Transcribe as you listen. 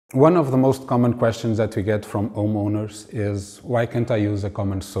One of the most common questions that we get from homeowners is, why can't I use a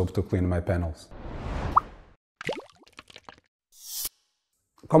common soap to clean my panels?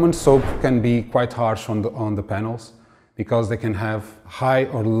 Common soap can be quite harsh on the panels because they can have high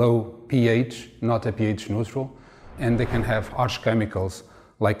or low pH, not a pH neutral, and they can have harsh chemicals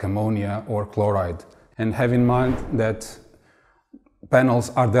like ammonia or chloride. And have in mind that panels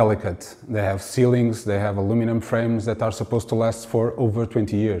are delicate. They have ceilings, they have aluminum frames that are supposed to last for over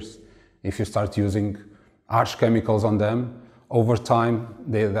 20 years. If you start using harsh chemicals on them, over time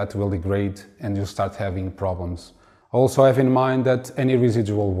that will degrade and you start having problems. Also have in mind that any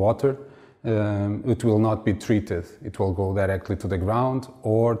residual water, it will not be treated. It will go directly to the ground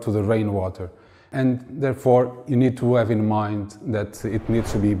or to the rainwater. And therefore you need to have in mind that it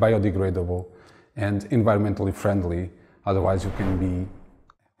needs to be biodegradable and environmentally friendly. Otherwise you can be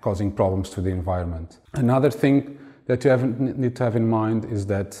causing problems to the environment. Another thing that you need to have in mind is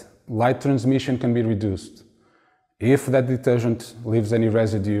that light transmission can be reduced. If that detergent leaves any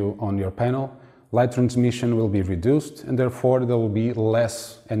residue on your panel, light transmission will be reduced and therefore there will be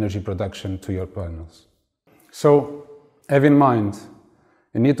less energy production to your panels. So have in mind,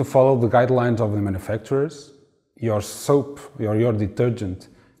 you need to follow the guidelines of the manufacturers. Your soap or your detergent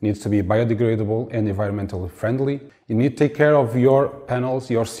needs to be biodegradable and environmentally friendly. You need to take care of your panels,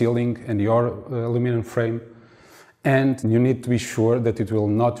 your ceiling and your aluminum frame, and you need to be sure that it will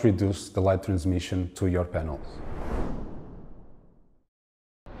not reduce the light transmission to your panels.